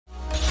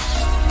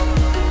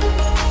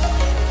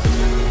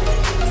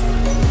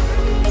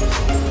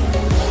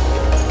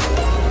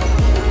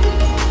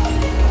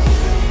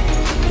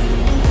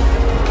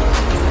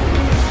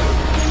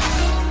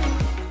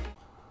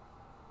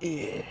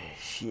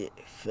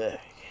fuck.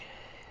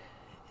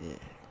 Yeah.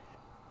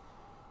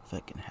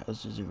 Fucking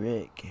house is a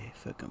wreck.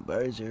 Fucking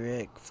bars a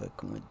wreck.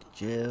 Fucking went to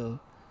jail.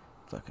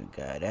 Fucking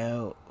got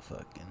out.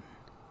 Fucking.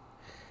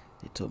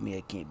 They told me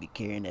I can't be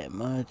carrying that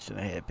much, and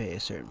I had to pay a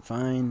certain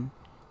fine.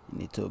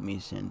 And they told me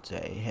since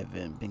I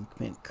haven't been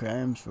committing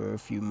crimes for a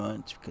few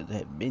months because I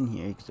haven't been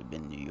here because I've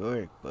been in New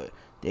York, but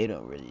they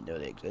don't really know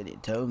that because I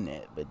didn't tell them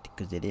that, but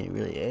because they didn't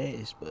really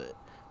ask, but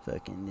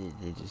fucking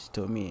they just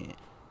told me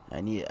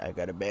I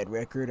got a bad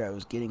record, I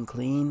was getting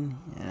clean,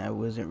 and I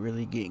wasn't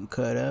really getting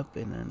caught up,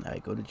 and then I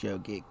go to jail,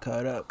 get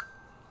caught up.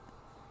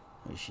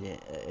 Oh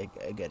shit,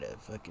 I got a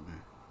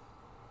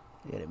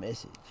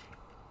message.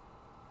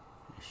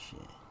 Oh shit.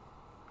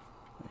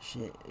 Oh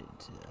shit,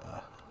 it's,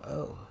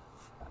 oh.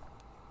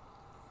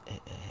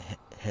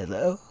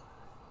 Hello?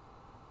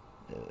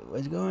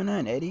 What's going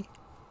on, Eddie?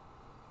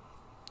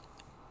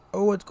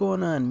 Oh, what's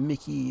going on,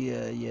 Mickey?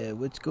 Yeah,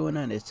 what's going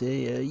on? It's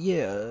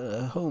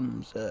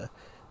Holmes,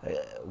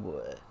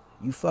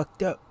 you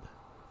fucked up.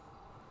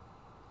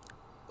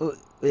 Oh,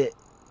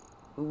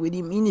 what do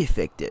you mean you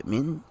fucked up,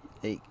 man?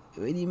 Like,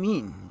 what do you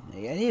mean?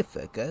 Like, I didn't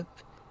fuck up.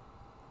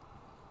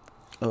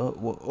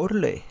 Well,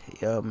 orderly,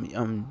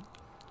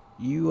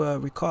 you,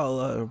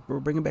 recall,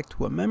 we're bringing back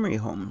to a memory,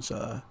 Holmes,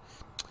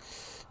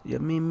 yeah,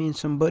 me and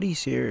some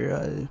buddies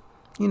here,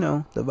 you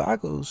know, the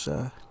Vagos,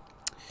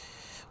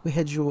 we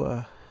had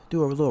you,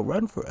 do a little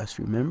run for us,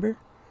 remember?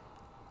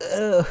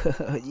 Oh,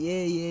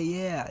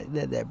 yeah,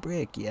 that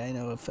brick, yeah, I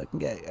know,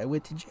 I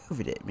went to jail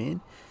for that, man.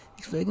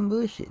 It's fucking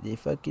bullshit, they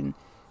fucking,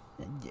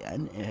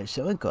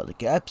 someone called the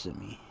cops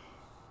on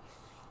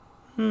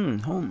me.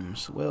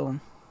 Holmes, well,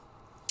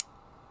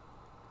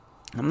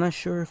 I'm not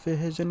sure if it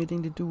has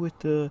anything to do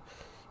with,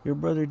 your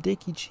brother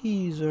Dickie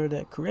Cheese or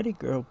that karate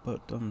girl,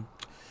 but,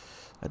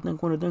 I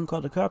think one of them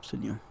called the cops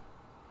on you.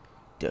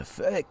 The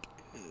fuck?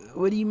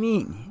 What do you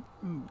mean?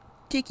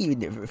 Dickie would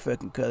never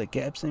fucking call the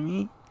cops on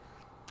me.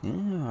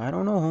 Yeah, I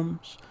don't know,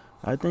 Holmes.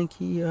 I think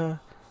he got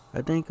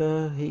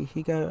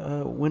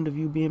wind of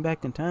you being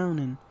back in town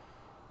and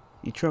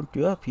he trumped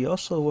you up. He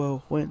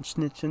also, went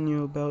snitching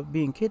you about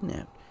being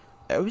kidnapped.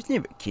 I was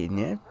never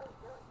kidnapped.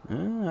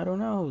 I don't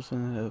know. So,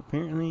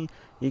 apparently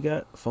you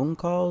got phone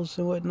calls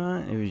and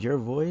whatnot. It was your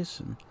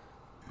voice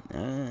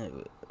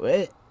and,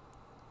 what?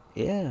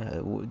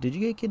 Yeah, did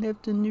you get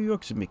kidnapped in New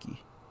York,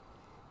 Mickey?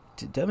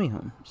 Tell me,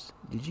 Holmes.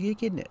 Did you get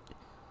kidnapped?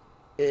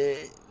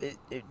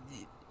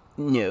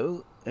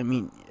 No. I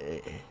mean,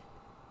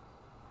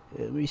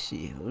 let me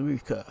see. Let me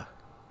recall.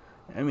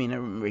 I mean, I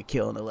remember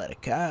killing a lot of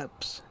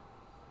cops,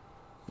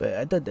 but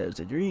I thought that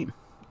was a dream.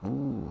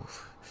 Ooh.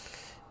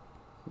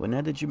 Well, now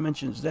that you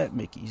mention that,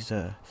 Mickey's,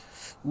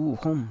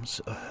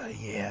 Holmes,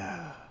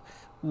 yeah.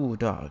 Ooh,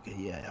 dog,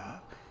 yeah.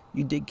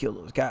 You did kill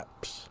those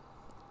cops.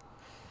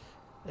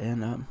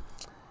 And,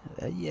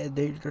 yeah,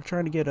 they're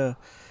trying to get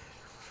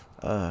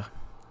an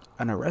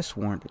arrest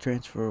warrant to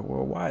transfer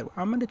worldwide.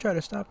 I'm gonna try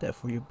to stop that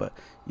for you, but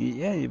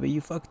you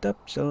fucked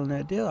up selling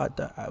that deal. I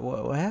thought,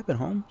 what happened,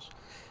 Holmes?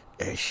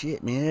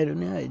 Shit, man, I don't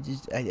know.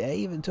 I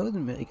even told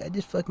them, like, I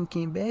just fucking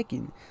came back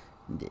and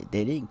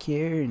they didn't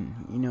care,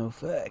 and you know,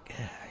 fuck,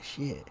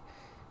 shit.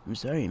 I'm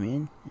sorry,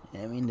 man.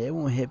 I mean, that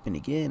won't happen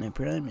again. I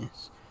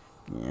promise.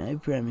 Yeah, I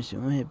promise it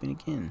won't happen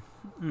again.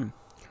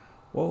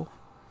 Well,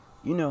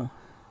 you know,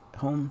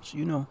 Holmes,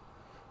 Paco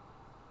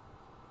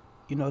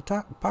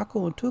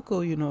and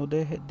Tuco,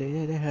 they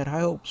had high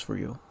hopes for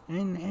you,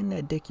 and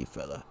that Dickie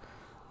fella.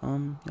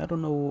 I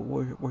don't know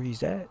where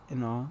he's at,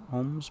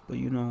 Holmes, but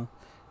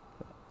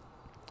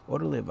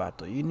orderly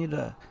vato, you need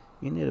to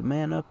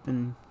man up,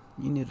 and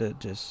you need to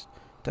just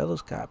tell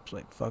those cops,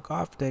 like, fuck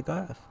off, take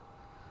off.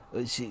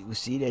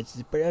 See, that's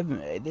the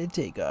problem. I did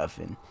take off,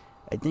 and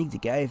I think the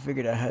guy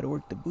figured out how to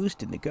work the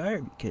boost in the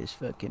car because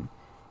fucking.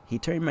 He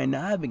turned my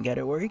knob and got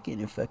it working,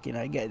 and fucking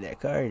I got that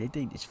car, and the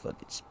thing just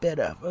fucking sped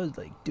off. I was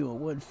like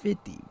doing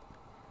 150.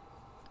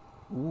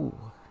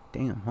 Ooh,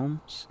 damn,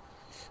 Holmes.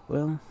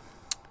 Well,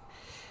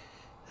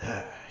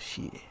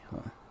 shit.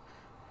 Well,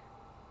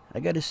 I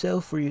got a sell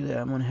for you that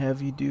I'm gonna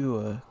have you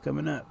do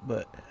coming up,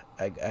 but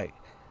I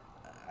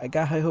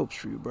got high hopes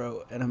for you,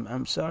 bro, and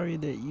I'm sorry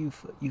that you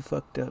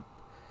fucked up.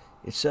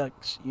 It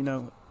sucks,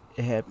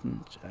 it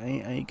happens. I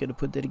ain't gonna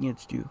put that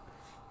against you,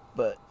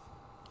 but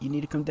you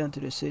need to come down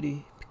to the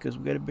city because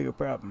we got a bigger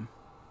problem.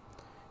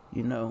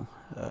 That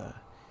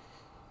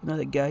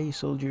guy you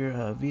sold your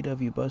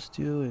VW bus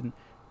to, and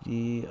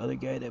the other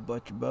guy that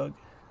bought your bug,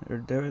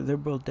 they're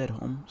both dead,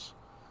 Holmes.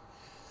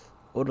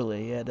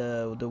 Orderly, yeah,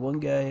 the one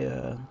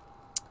guy,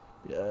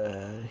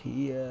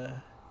 he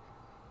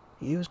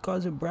was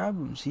causing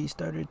problems. He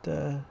started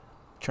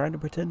trying to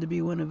pretend to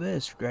be one of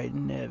us,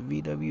 riding that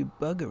VW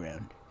bug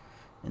around.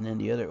 And then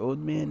the other old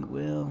man,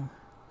 well,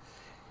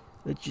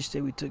 let's just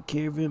say we took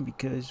care of him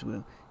because,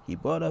 well, he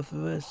bought off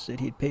of us,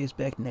 said he'd pay us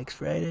back next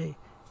Friday.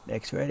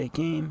 Next Friday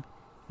came,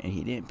 and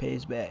he didn't pay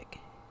us back.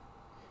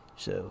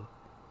 So,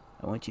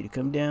 I want you to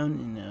come down,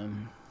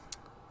 and,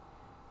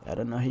 I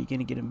don't know how you're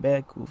gonna get him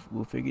back.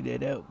 We'll figure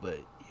that out, but,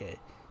 yeah,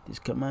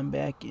 just come on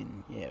back,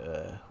 and,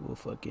 yeah, we'll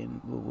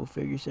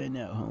figure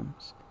something out,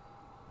 Holmes.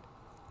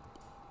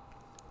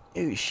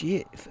 Oh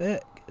shit,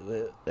 fuck.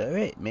 Well,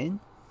 alright, man.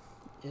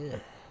 Yeah.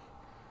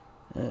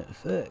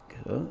 Fuck.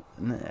 Well,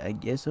 I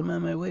guess I'm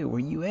on my way. Where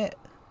you at?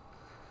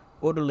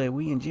 Orderly,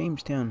 we in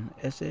Jamestown,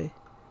 SA.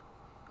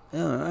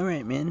 Oh,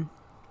 alright, man.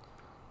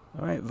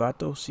 Alright,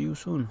 Vato. See you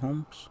soon,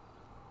 Holmes.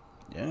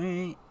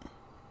 Alright.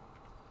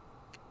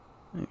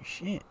 Oh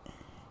shit.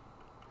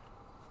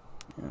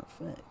 Oh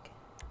fuck.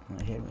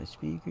 I had my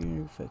speaker.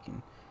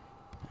 Fucking.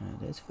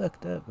 That's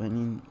fucked up. I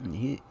mean,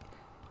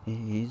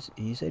 he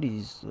said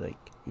he's like,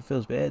 he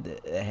feels bad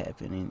that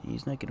happened, and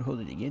he's not gonna hold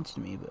it against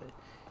me. But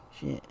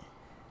shit.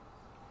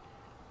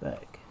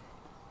 Fuck.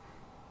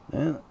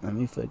 Well, let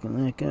me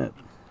fucking lock up.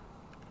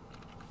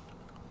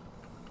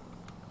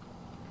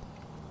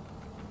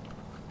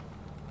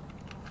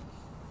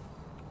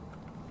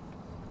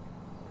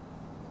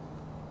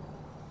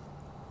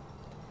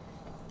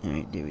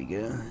 Alright, there we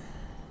go.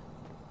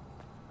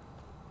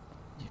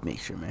 Just make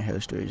sure my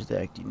house door is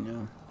locked, you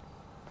know.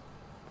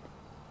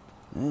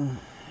 Well,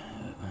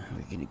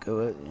 we're gonna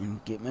go out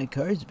and get my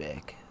cards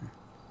back.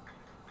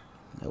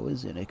 I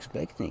wasn't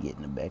expecting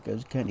getting them back. I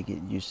was kind of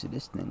getting used to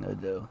this thing,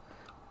 although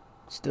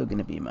it's still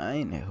gonna be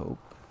mine, I hope.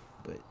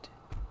 But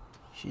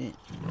shit,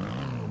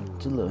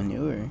 it's a little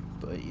newer,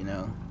 but you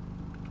know,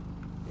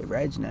 it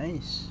rides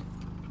nice.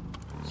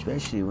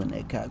 Especially when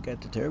that cop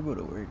got the turbo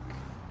to work.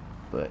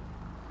 But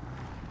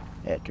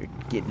after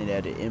getting it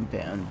out of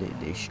impound,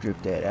 they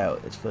stripped that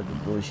out. It's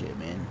fucking bullshit,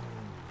 man.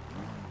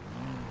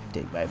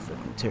 Take my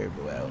fucking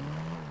turbo out.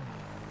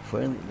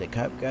 Finally, the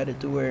cop got it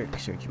to work,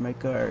 searching my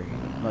car.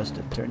 He must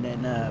have turned that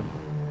knob,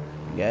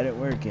 got it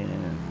working,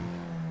 and then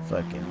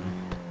fucking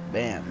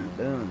bam,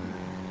 boom.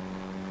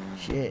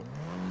 Shit.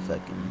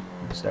 Fucking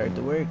started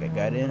to work. I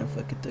got in and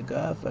fucking took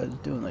off. I was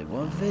doing like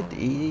 150.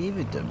 He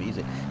even told me, he's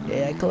like,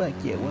 yeah, I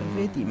collect,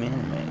 150, man.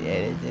 I'm like,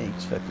 yeah, that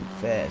thing's fucking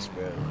fast,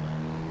 bro.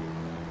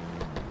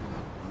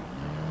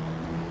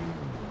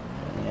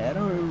 Yeah, I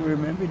don't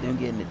remember them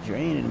getting a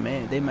train, and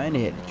man, they might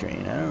have had a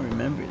train. I don't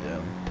remember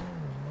though.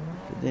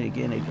 But then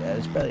again, I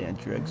was probably on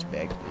drugs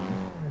back then.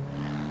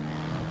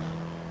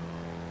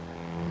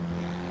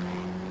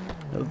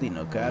 Hopefully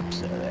no cops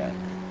saw that.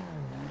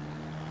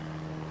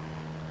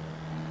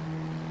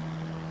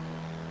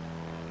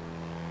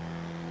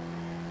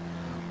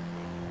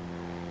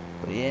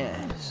 But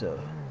yeah, so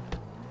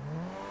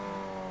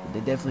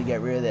they definitely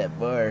got rid of that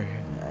bar.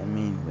 I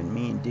mean, when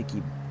me and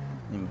Dickie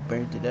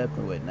burnt it up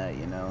and whatnot,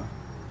 you know.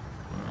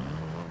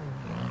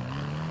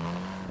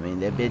 I mean,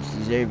 that bitch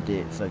deserved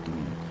it.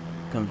 Fucking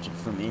comes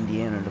from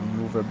Indiana to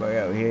move her bar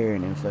out here,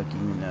 and then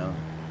fucking, you know,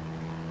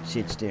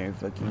 sits there and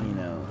fucking, you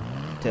know,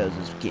 tells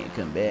us we can't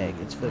come back.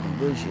 It's fucking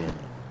bullshit.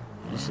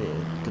 It's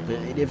a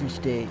completely different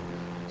state.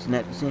 It's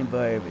not the same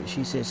bar, but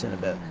she said something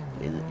about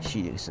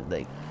she said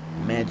like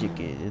magic.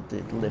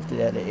 It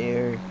lifted out of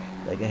air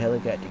like a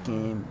helicopter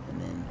came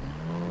and then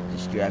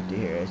just dropped it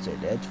here. I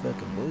said that's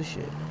fucking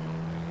bullshit.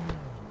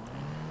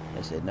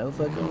 I said no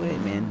fucking way,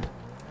 man.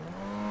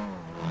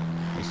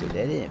 I said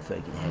that didn't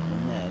fucking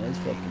happen. Nah, that's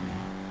fucking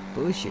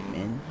bullshit,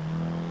 man.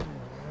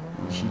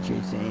 And she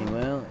tried saying,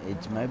 well,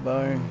 it's my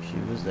bar. She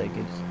was like,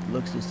 it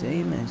looks the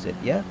same. And I said,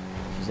 yeah.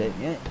 She said,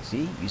 yeah,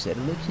 see, you said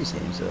it looks the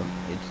same, so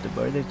it's the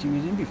bar that you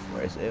was in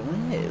before. I said, well,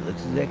 yeah, it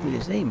looks exactly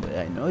the same, but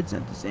I know it's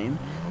not the same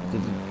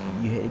because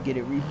you had to get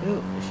it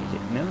rebuilt. She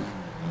said, no,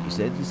 you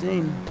said the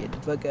same. Get the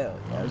fuck out.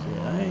 I was like,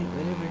 all right,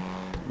 whatever.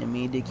 And then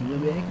me and Dickie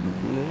went back and we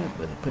blew it up,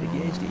 but I put a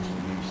gas station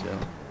here, so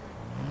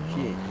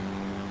shit.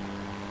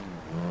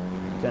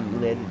 I'm kind of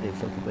glad that they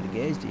fucking put a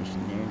gas station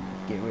there and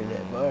get rid of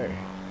that bar.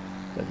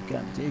 Got the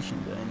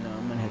competition, but I know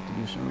I'm gonna have to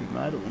do some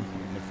remodeling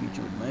here in the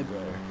future with my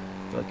bar.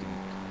 Fucking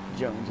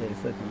Jones had to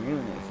fucking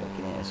ruin that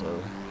fucking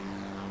asshole.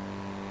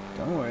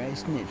 Don't worry, I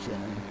snitched on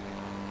him.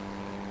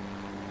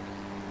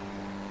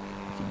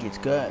 If he gets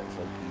caught,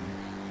 fucking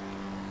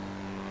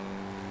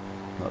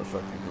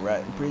motherfucker can rot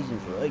in prison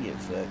for I get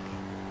fucked.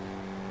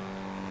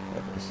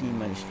 If I see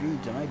him on the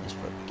streets, I might just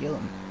fucking kill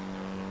him.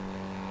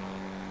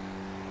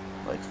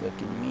 Like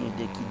fucking me and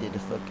Dickie did to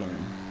fucking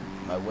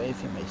my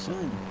wife and my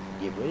son.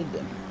 Get rid of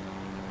them.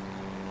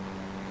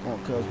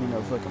 Won't cause me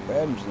no fucking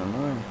problems no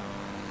more.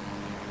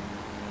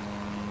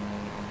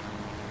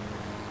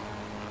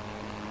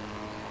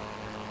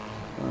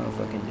 I don't know if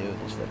I can do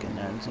this fucking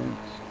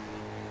nonsense.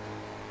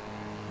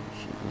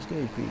 Shit, this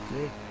guy's pretty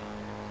quick.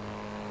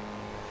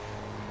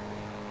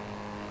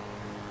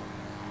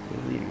 The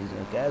leaders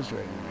of guys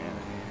running around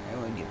here. I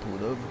don't want to get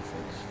pulled over,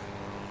 folks.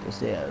 They'll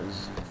say I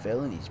was a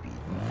felony speeding.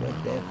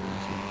 Fuck that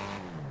bullshit.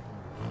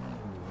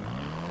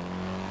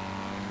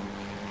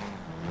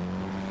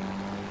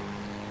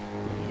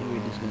 Yeah,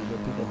 we're just gonna go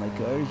pick up my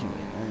cars and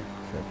whatnot.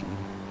 Fucking.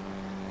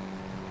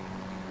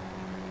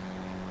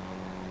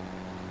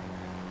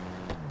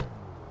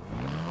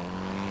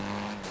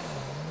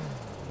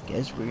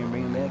 Guess we're gonna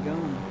bring him back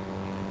home.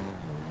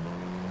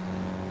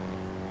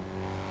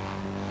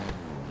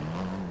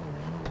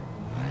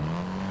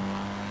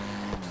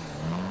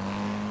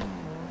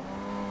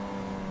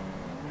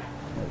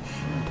 Oh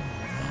shit.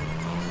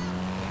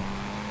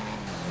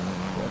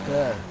 Fuck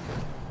up.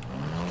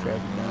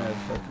 Traffic down our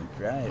fucking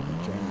drive and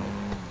trying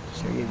to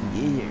just hurry up and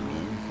get here,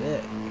 man.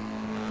 Fuck.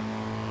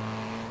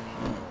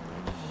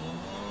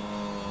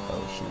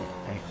 Oh shit.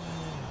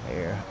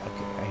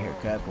 I hear a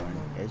cop horn.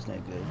 That's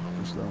not good.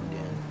 I'm slowing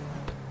down.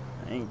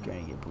 I ain't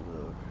trying to get pulled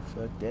over.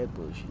 Fuck that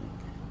bullshit.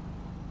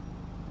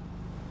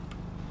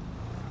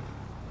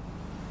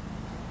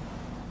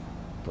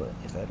 But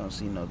if I don't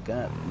see no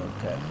cop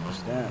will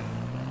stop.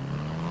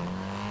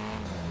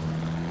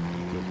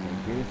 Get my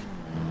drift.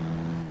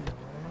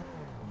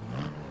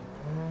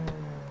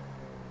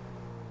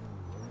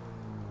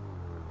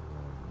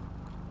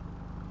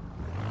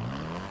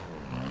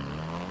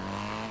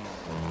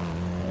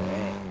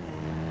 Alright.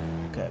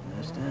 Cop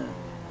no stop.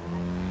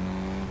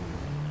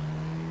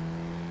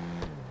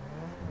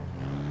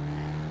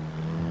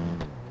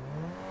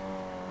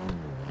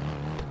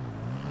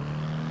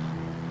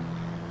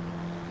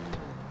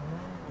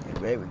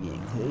 Right, we're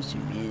getting closer,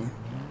 man.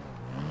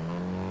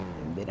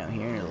 Haven't been out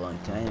here in a long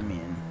time,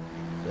 man.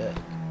 Fuck.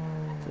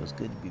 Feels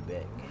good to be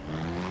back.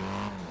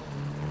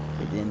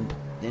 But then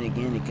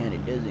again, it kind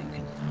of doesn't,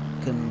 because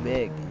coming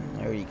back, and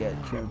I already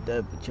got trimmed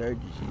up with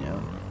charges, you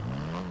know.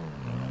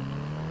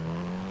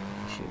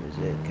 Shit was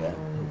that cop.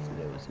 Hopefully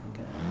that was some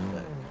kind of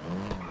fuck.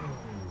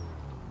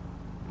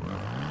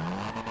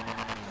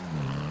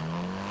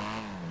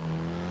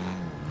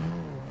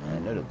 I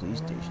know the police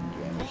station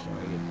drivers, so I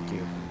gotta be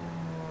careful.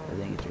 I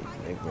think it's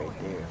right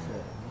there.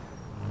 Fuck.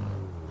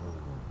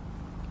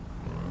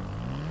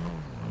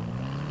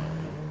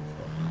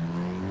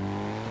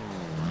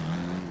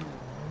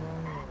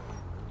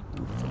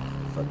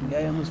 Fucking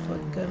guy almost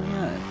fucking cut me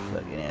out.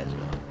 Fucking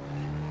asshole.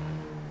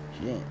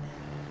 Shit.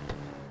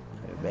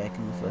 We're back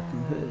in the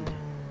fucking hood.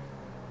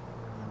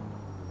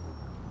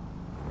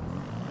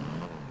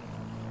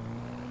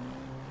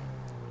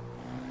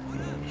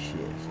 Yeah,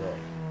 shit, fuck.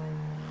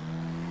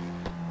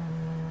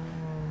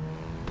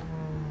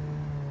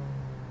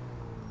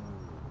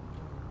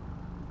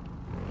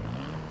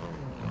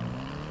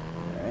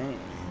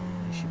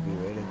 Should be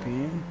right up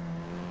here.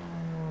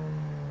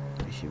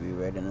 It should be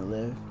right on the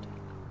left.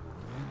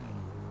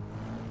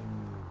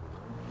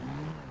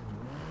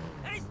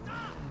 Hey,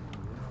 stop!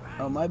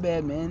 Oh, my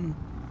bad, man.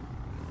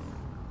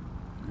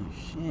 Oh,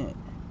 shit.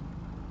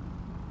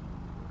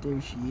 There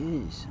she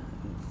is.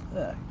 Oh,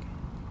 fuck.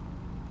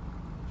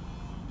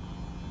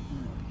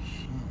 Oh,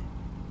 shit.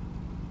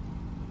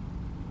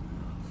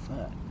 Oh,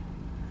 fuck.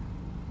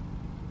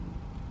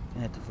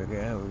 Gonna have to figure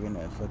out how we're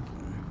gonna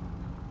fucking...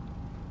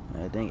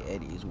 I think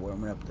Eddie's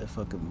warming up the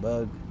fucking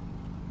bug.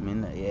 I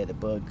mean, yeah, the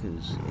bug,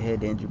 because it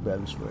had engine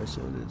problems for us,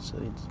 so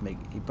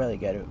he probably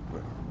got it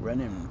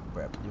running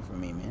properly for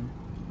me, man.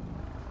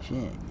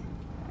 Shit.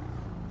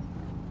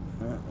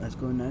 Well, let's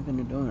go knock on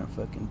the door and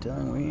fucking tell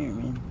him we're here,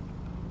 man.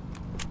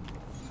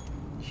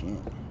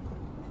 Shit.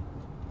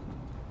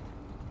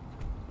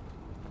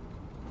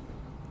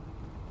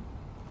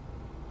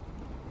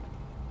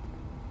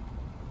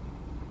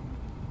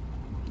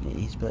 Yeah,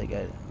 he's probably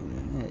got it.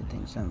 That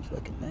thing sounds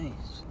fucking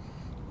nice.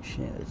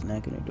 Shit, let's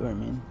knock on the door,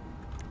 man.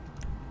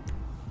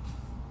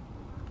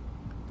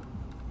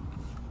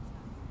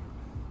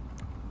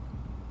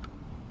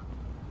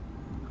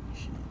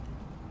 Shit.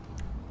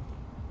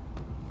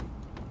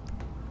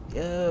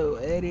 Yo,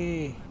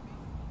 Eddie.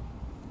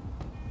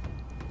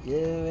 Yo,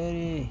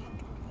 Eddie.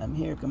 I'm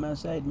here. Come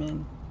outside,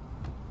 man.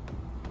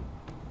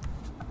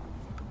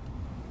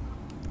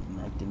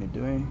 Knocked on the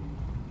door.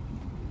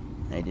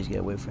 I just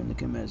gotta wait for him to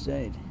come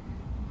outside.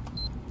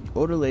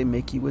 Orderly,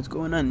 Micky, what's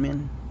going on,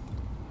 man?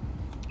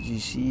 Did you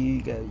see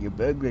you got your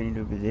bug running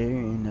over there?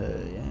 And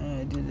yeah,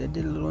 I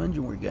did a little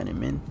engine work on it,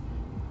 man.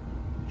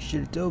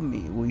 Should have told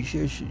me. Well, you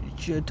should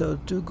have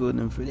told Tuco and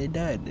them before they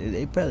died.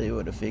 They probably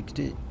would have fixed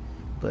it.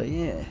 But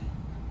yeah,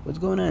 what's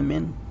going on,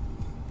 man?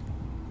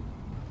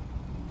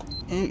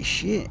 Hey,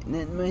 shit,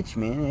 not much,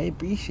 man. I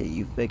appreciate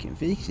you fucking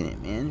fixing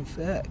it, man.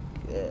 Fuck.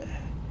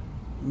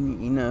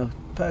 You know,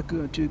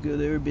 Paco and Tuco,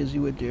 they were busy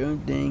with their own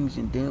things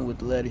and dealing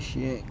with a lot of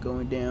shit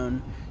going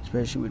down,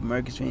 especially with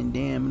Marcus Van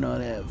Dam and all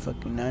that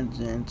fucking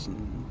nonsense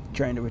and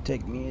trying to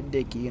protect me and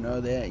Dickie and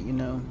all that, you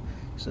know.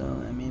 So,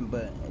 I mean,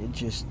 but it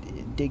just,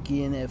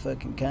 Dickie and that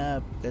fucking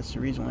cop, that's the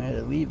reason why I had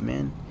to leave,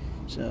 man.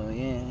 So,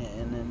 yeah,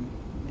 and then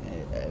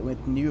I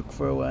went to New York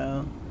for a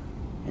while,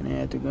 and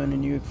after going to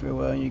New York for a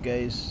while, you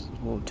guys,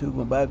 well,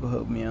 Tuco and Baco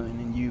helped me out, and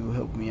then you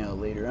helped me out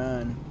later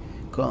on,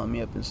 calling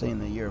me up and saying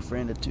that you're a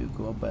friend of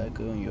Tuco and Baco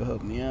and you'll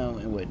help me out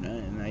and whatnot,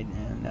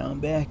 and now I'm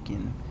back,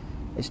 and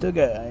I still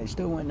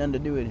want nothing to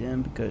do with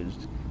him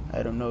because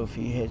I don't know if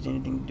he has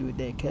anything to do with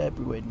that cap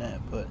or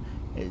whatnot, but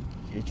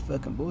it's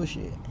fucking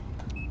bullshit.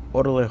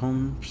 Orderly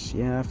Holmes,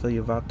 yeah, I feel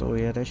you, Vato.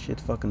 Yeah, that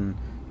shit's fucking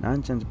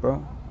nonsense,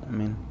 bro. I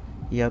mean,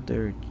 he out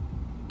there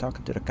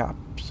talking to the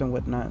cops and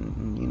whatnot,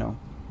 and you know,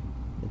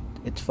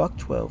 it's fuck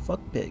 12, fuck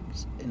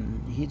pigs,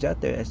 and he's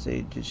out there, I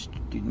say, just,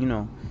 you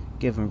know,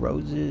 giving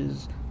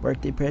roses,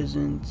 birthday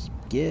presents,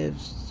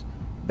 gifts,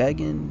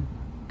 begging,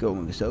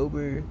 going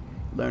sober,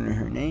 learning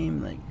her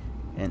name, like,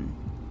 and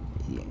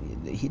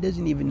he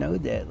doesn't even know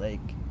that, like,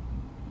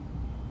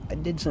 I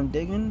did some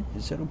digging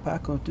and settled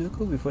Paco and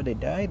Tuco before they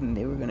died, and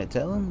they were gonna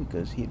tell him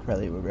because he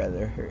probably would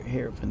rather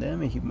hear it from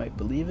them, and he might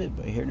believe it.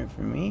 But hearing it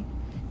from me,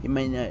 he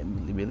might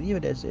not believe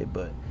it as it.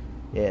 But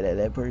yeah,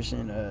 that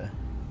person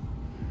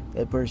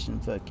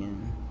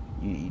fucking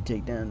you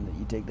take down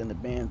the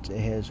bench. It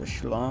has a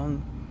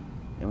schlong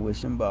and with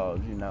some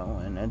balls, you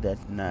know, and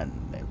that's not.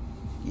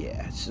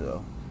 Yeah,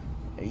 so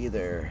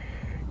either,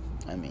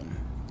 I mean,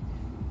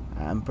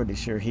 I'm pretty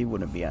sure he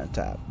wouldn't be on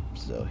top.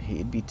 So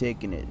he'd be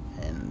taking it,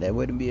 and that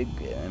wouldn't be a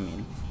good. I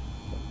mean,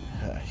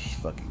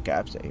 fucking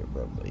cops out here,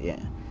 bro. But yeah,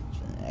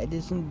 I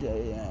did some.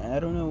 I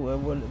don't know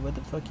what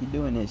the fuck you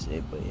doing this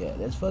day, but yeah,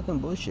 that's fucking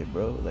bullshit,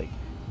 bro. Like,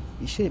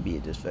 you should be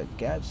just fucking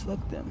cops.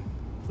 Fuck them.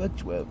 Fuck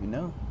 12, you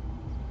know.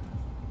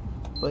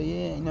 But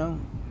yeah, you know,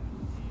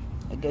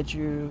 I got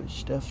your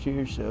stuff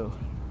here, so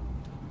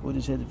we'll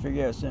just have to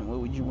figure out something.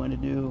 What would you want to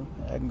do?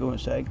 I can go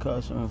inside and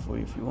call someone for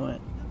you if you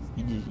want.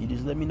 You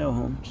just let me know,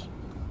 Holmes.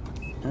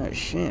 Oh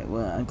shit,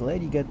 well, I'm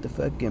glad you got the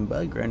fucking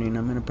bug running.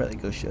 I'm gonna probably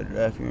go shut it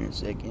off here in a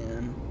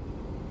second.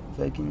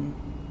 Fucking,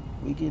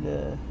 we could,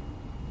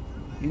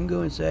 you can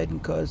go inside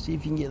and call, see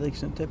if you can get like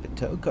some type of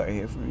tow car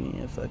here for me.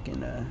 And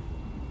fucking,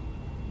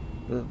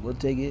 we'll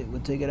take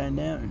it on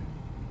down.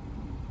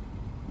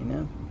 You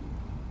know?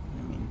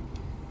 I mean,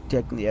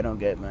 technically I don't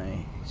get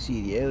my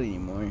CDL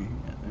anymore.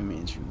 I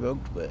mean, it's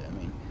revoked, but I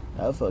mean,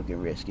 I'll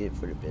fucking risk it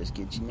for the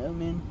biscuits, you know,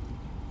 man?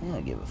 I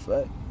don't give a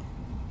fuck.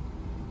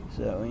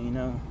 So, you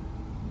know,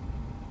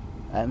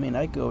 I mean,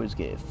 I could always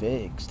get it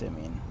fixed. I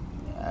mean,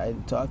 I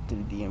talked to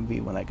the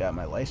DMV when I got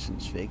my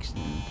license fixed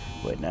and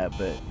whatnot,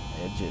 but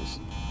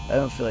I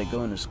don't feel like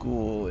going to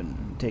school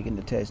and taking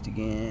the test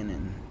again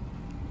and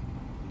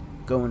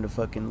going to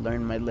fucking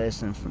learn my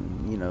lesson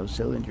from, you know,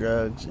 selling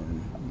drugs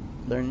and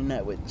learning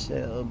that with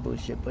sell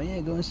bullshit. But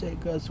yeah, go inside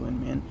Crosswind,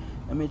 man.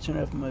 I'm gonna turn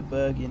off my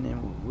bug and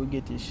then we'll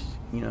get this,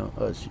 you know,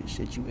 us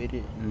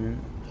situated and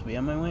then I'll be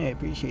on my way. I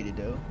appreciate it,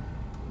 though.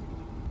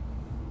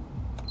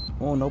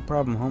 Oh, no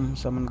problem,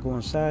 Holmes. I'm gonna go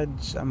inside.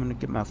 I'm gonna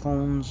get my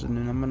phones, and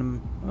then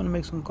I'm gonna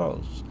make some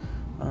calls.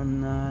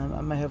 And I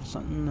might have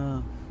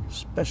something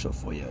special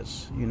for you,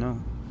 you know.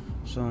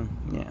 So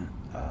yeah,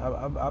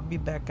 I'll be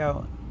back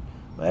out.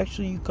 Well,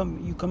 actually, you come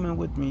in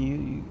with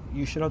me.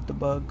 You shut out the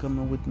bug. Come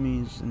in with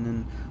me, and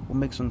then we'll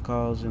make some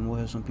calls, and we'll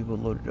have some people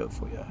loaded up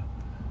for you.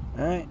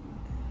 All right.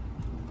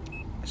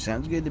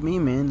 Sounds good to me,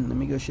 man. Let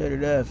me go shut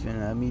it off,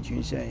 and I'll meet you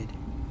inside.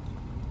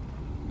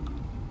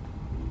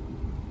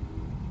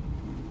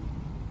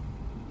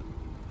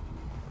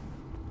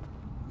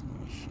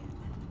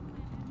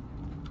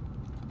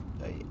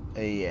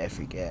 Oh yeah, I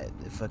forgot.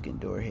 The fucking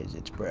door has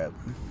its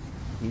problem.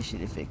 You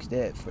should have fixed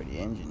that for the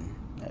engine.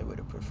 I would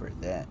have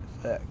preferred that.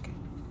 Fuck.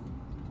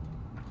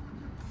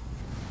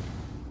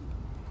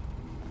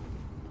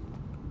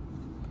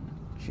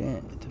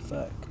 Shit, what the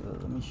fuck? Oh,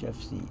 let me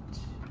shift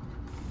seats.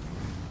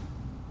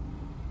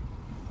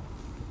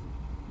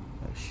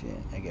 Oh shit,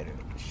 I gotta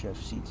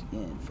shift seats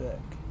again. Fuck.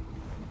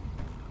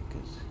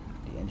 Because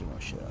the engine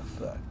won't shut off.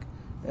 Fuck.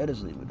 I'll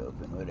just leave it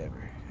open.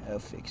 Whatever. I'll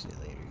fix it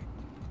later.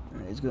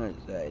 Alright, let's go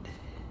inside.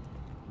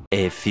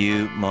 A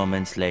few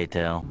moments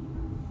later.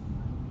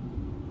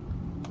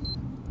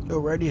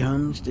 Alrighty,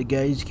 Holmes. The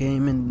guys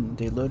came and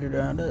they loaded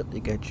it up. They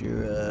got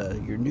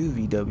your new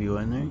VW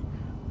on there,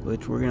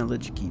 which we're gonna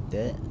let you keep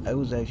that. I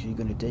was actually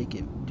gonna take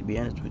it, to be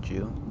honest with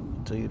you,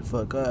 tell you to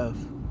fuck off,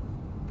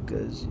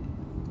 because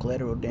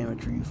collateral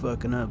damage for you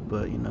fucking up.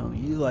 But you know,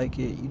 you like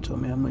it. You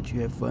told me how much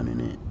you have fun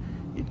in it.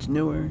 It's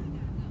newer,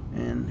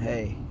 and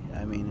hey,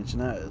 I mean, it's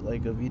not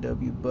like a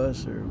VW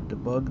bus or the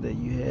bug that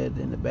you had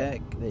in the back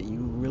that you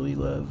really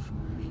love.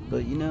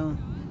 But you know,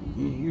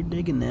 you're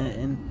digging that,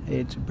 and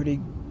hey, it's a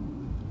pretty,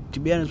 to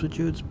be honest with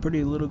you, it's a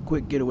pretty little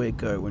quick getaway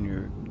car when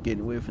you're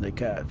getting away from the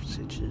cops.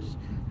 It's just,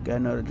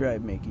 gotta know how to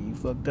drive, Micky. You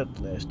fucked up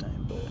the last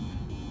time, but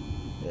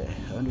yeah,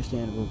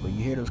 understandable. But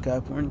you hear those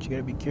cop horns, you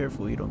gotta be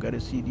careful. You don't got a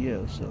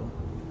CDL, so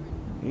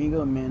here you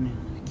go, man.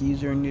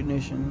 Keys are in the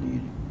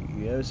ignition.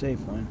 You have a safe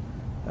one.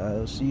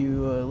 I'll see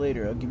you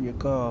later. I'll give you a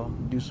call.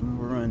 Do some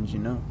more runs, you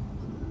know.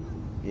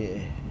 Yeah,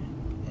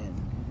 and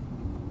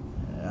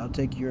I'll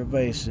take your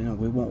advice. You know,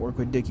 we won't work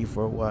with Dickie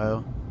for a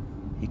while.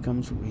 He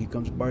comes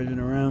barging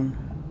around.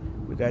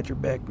 We got your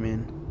back,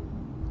 man.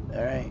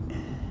 All right.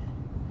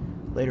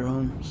 Later,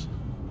 Holmes.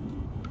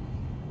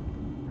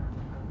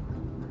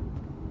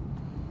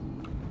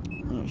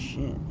 Oh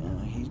shit!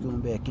 He's going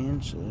back in,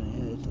 so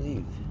yeah, let's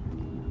leave.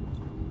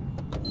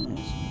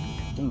 This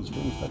thing's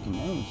really fucking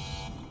nice.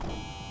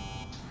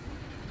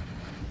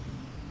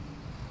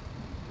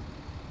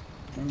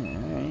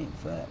 Alright,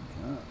 fuck.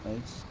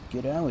 Let's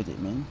get on with it,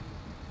 man.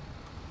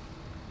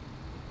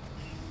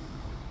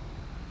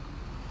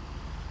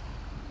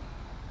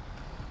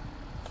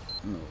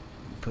 I'm gonna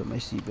put my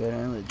seatbelt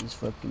on, let this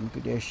fucking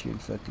pedestrian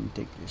fucking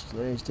take the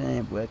slowest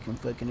time before I can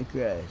fucking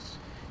across.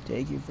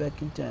 Take your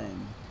fucking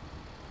time.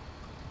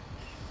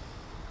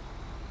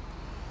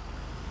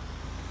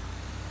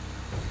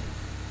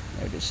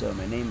 I just saw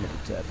my name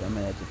at the top. I'm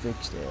gonna have to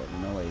fix that. You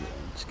know,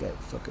 it's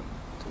got fucking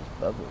those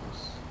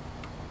bubbles.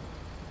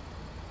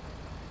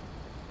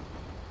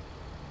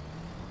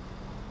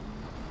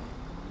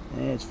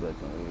 That's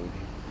fucking weird.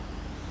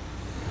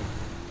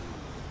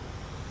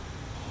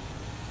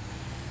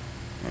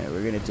 Alright,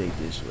 we're gonna take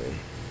this way.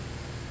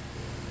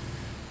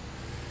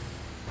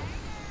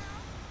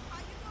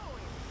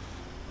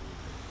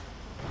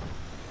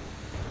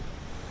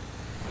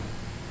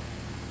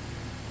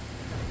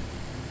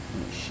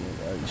 Oh shit,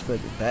 all these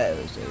fucking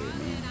pilots there,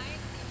 man.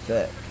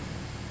 Fuck.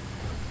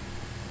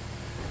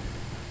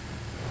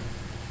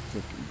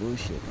 Fucking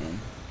bullshit, man.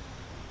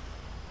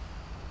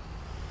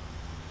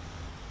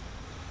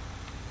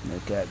 No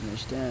cop, no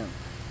stamp.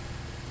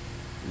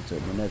 It's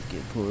open enough to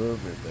get pulled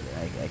over, but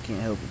I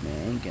can't help it, man.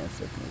 I ain't gonna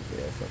fucking over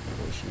that fucking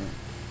bullshit.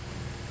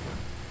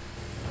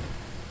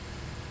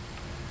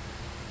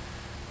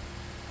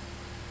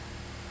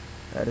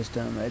 I just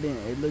told him I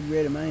didn't. It looked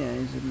red in my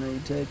eyes. I didn't know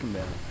what you're talking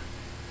about.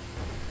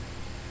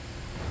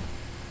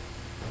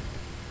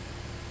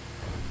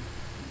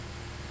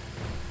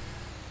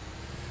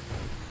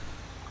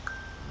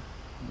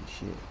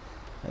 Shit.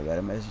 I got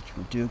a message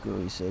from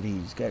Tuco. He said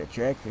he's got a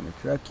tracker in the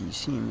truck. He's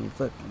seeing me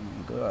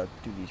fucking go out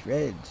through these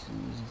reds.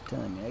 He's just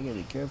telling me I gotta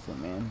be careful,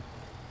 man.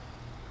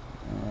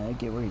 I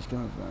get where he's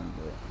coming from,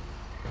 but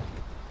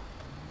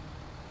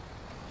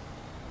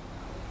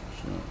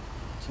shit,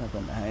 it's up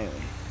on the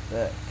highway.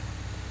 Fuck.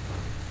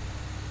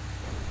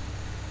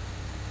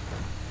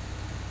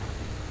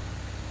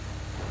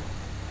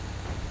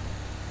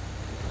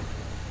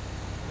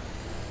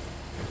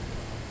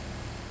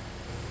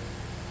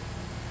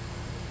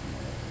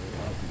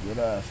 Get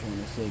off here in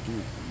a second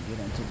and get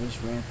onto this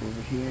ramp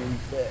over here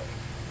and back.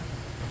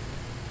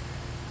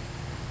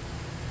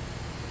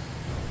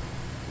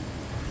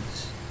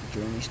 The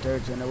journey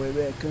starts on our way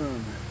back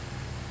home.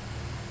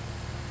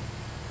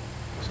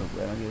 So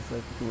glad I don't get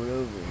fucking pulled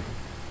over.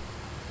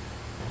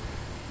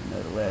 You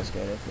know the last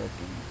guy that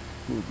fucking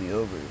pulled me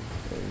over,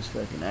 that was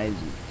fucking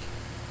Isaac.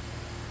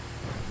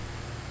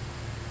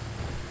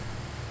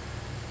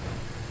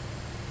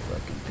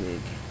 Fucking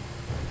pig.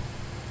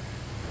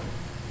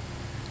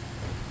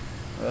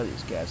 Well,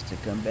 these guys to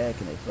come back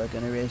and they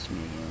fucking arrest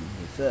me again.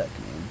 They fuck,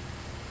 man.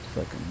 It's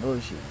fucking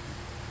bullshit.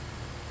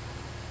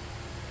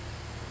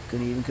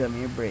 Couldn't even cut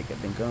me a break.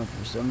 I've been gone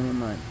for so many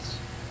months.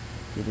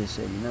 They just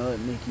said, you know what,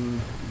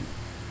 Mickey,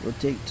 we'll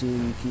take 2,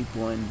 you keep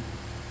 1.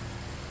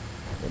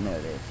 But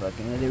no, they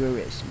fucking had to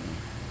arrest me.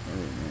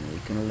 And they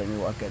couldn't let me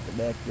walk out the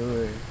back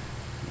door.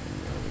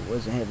 It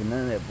wasn't having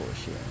none of that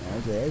bullshit. I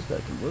was like, that's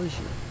fucking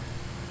bullshit.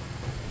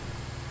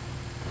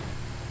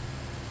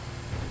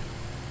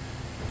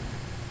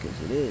 Because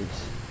it is.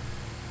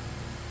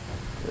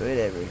 So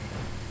whatever.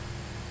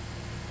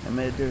 I'm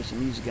gonna throw some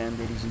music on,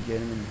 ladies and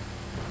gentlemen.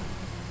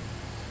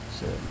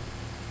 So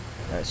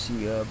I'll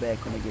see y'all back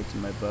when I get to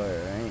my bar,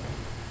 alright?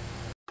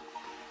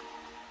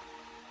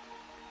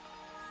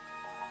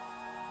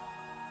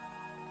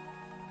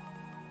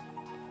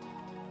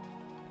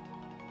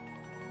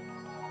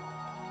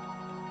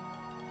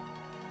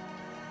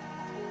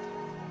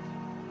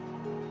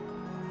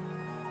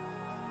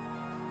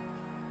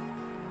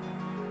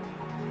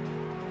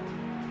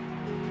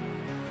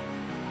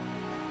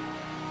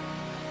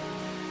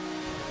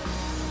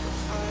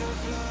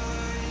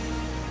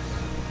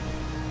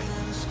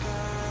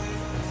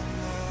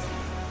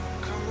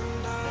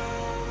 Coming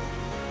down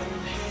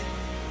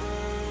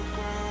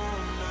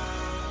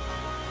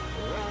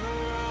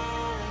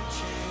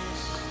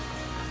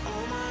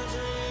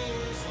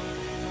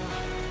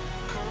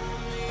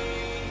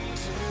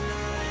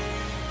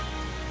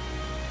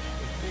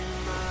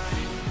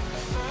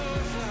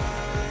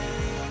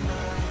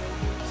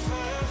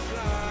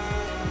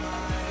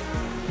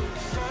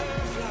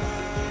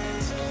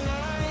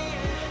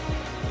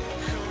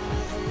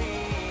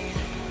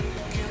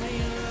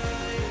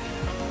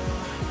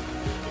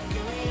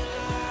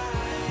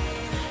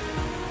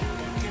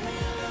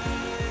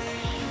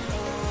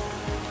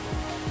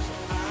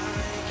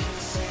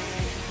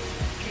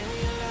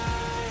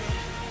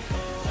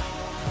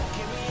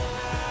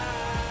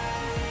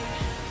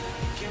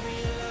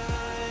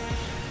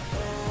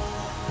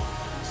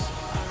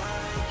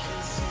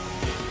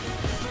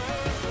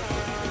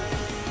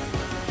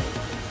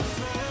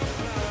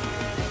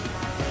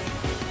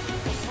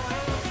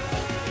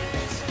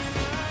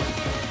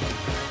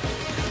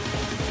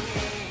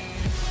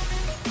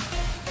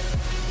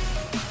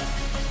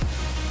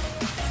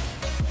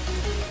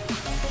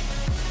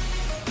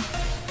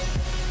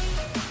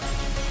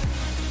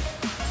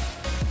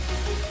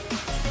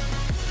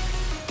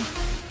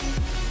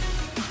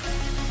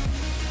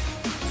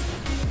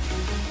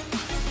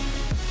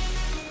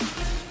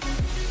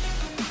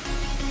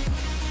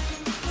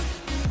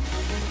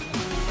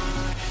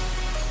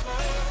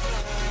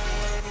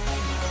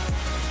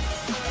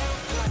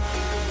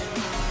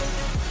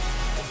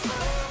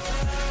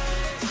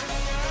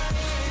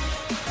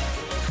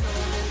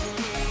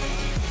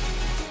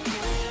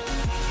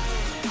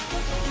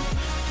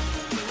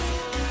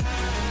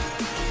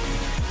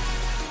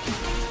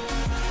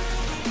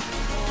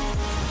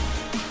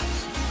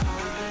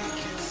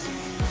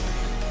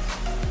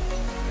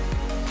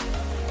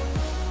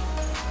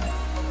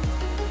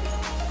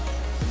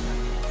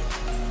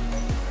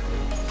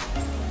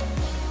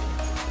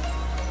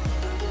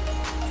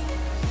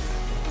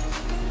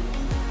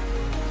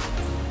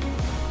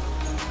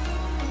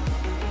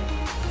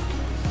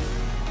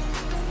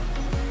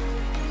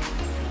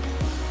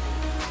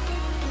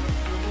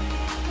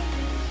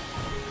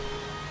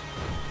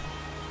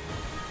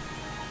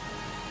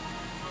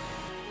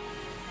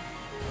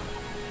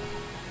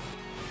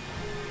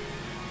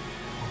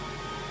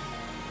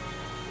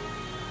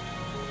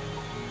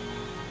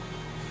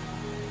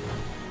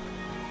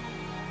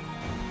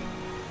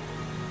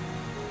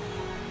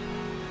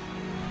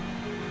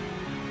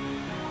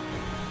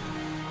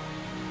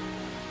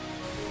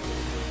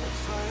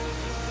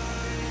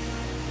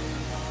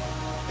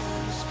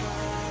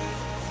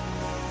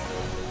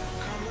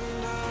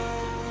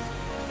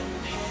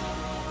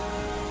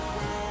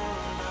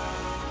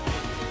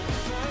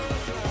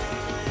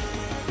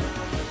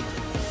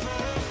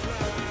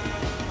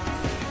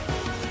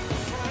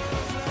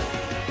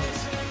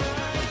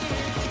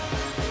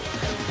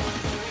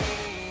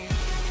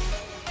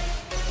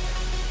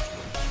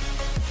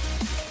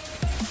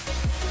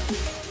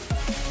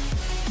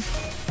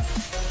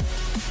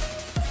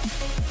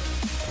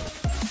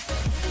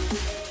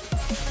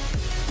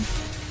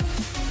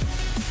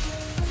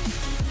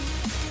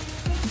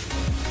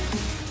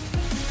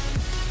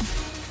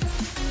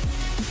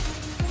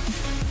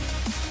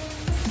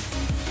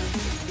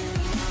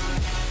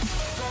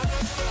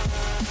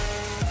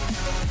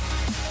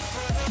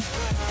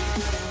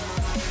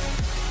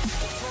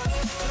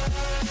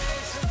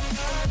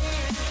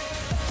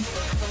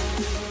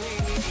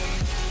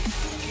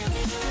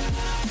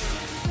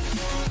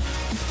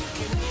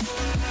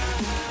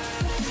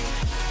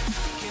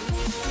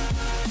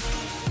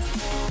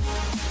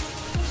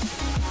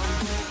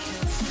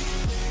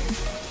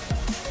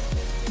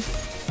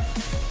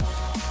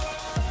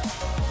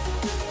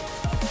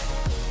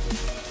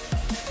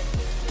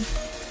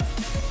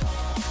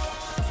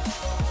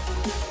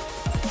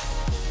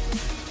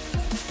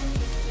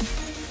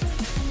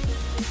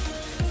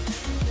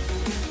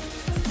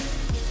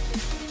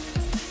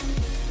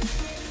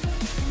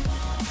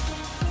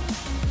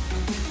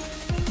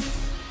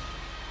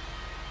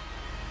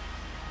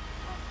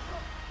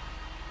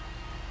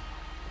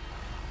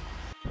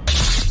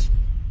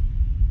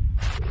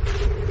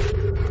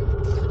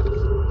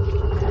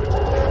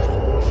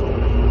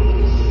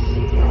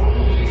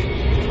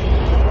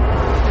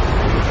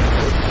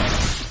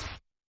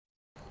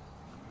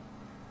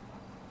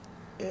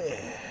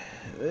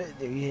Well,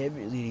 there you have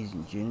it, ladies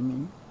and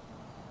gentlemen.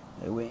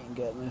 I went and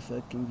got my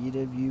fucking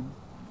VW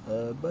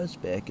bus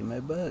back in my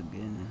bug,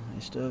 and I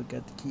still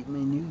got to keep my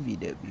new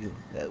VW.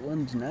 That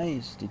one's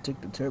nice. They took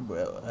the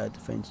turbo out. I had to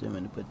find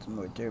someone to put some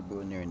more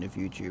turbo in there in the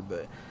future,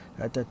 but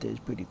I thought that was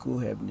pretty cool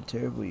having the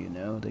turbo, you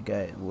know. The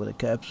guy, well, the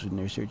cops when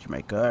they're searching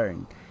my car,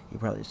 and he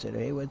probably said,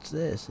 "Hey, what's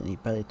this?" And he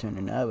probably turned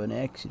the knob on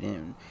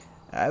accident.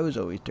 I was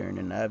always turning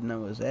the knob, not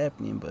what was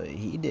happening, but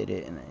he did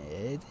it, and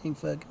everything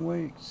fucking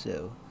worked,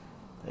 so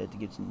I had to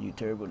get some new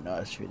turbo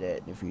knots for that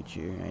in the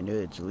future. I know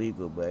it's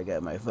illegal, but I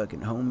got my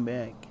fucking home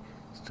back,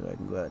 so I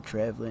can go out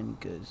traveling,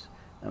 because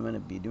I'm going to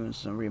be doing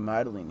some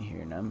remodeling here,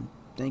 and I'm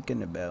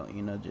thinking about,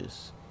 you know,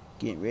 just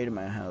getting rid of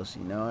my house,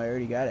 you know. I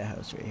already got a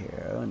house right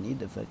here. I don't need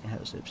the fucking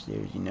house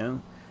upstairs, you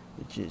know.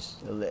 It's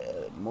just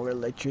more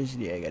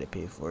electricity I got to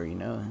pay for, you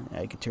know.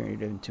 I could turn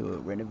it into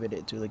renovate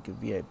it to like a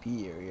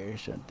VIP area or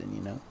something,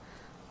 you know.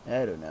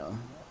 I don't know.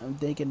 I'm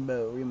thinking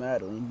about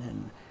remodeling,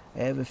 and I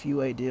have a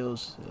few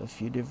ideas, a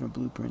few different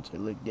blueprints I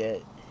looked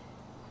at,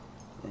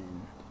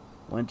 and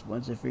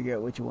once I figure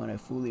out which one I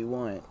fully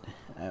want,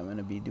 I'm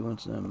gonna be doing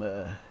some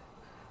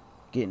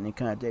getting in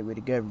contact with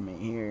the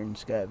government here in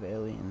Scott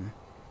Valley and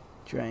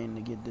trying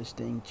to get this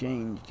thing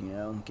changed, you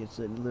know, get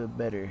it a little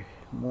better,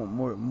 more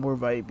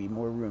vibey,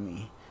 more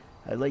roomy.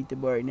 I like the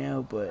bar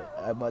now, but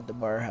I bought the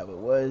bar how it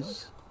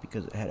was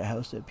because I had a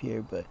house up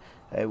here, but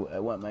I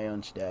want my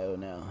own style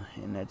now,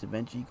 and that's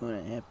eventually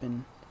going to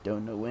happen.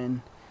 Don't know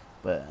when,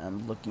 but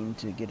I'm looking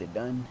to get it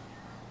done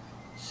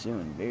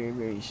soon, very,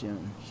 very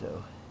soon.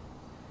 So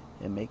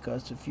it may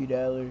cost a few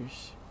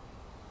dollars.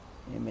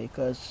 It may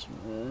cost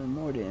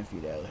more than a few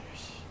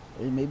dollars.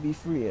 It may be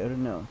free, I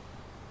don't know.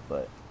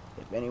 But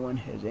if anyone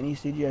has any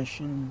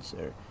suggestions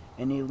or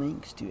any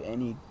links to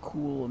any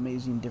cool,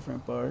 amazing,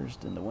 different bars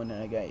than the one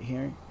that I got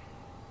here,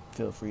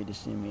 feel free to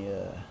send me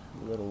a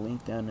little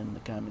link down in the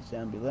comments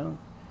down below.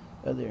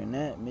 Other than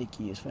that,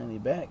 Micky is finally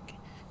back,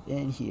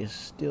 and he is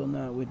still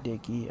not with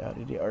Dickie out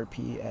of the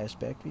RP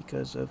aspect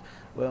because of,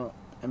 well,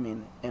 I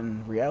mean,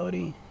 in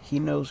reality, he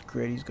knows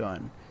Creddy's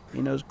gone.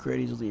 He knows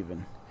Creddy's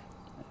leaving.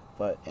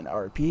 But in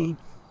RP,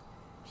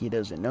 he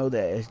doesn't know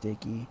that as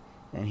Dickie,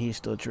 and he's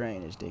still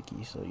trying as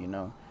Dickie. So, you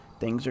know,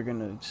 things are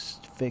going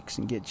to fix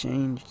and get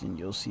changed, and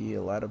you'll see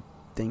a lot of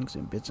things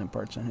and bits and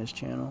parts on his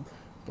channel.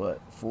 But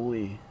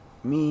fully,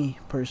 me,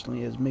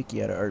 personally, as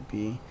Micky out of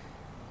RP,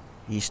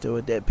 he's still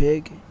with that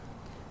pig,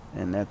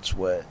 and that's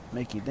what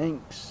Micky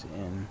thinks,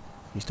 and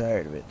he's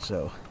tired of it.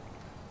 So,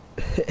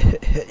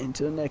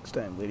 until next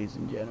time, ladies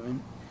and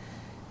gentlemen,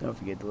 don't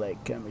forget to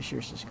like, comment,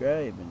 share,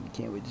 subscribe, and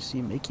can't wait to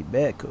see Micky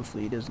back.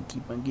 Hopefully he doesn't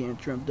keep on getting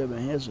trumped up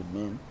and hasn't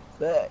been.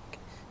 Fuck.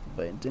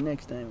 But until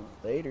next time,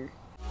 later.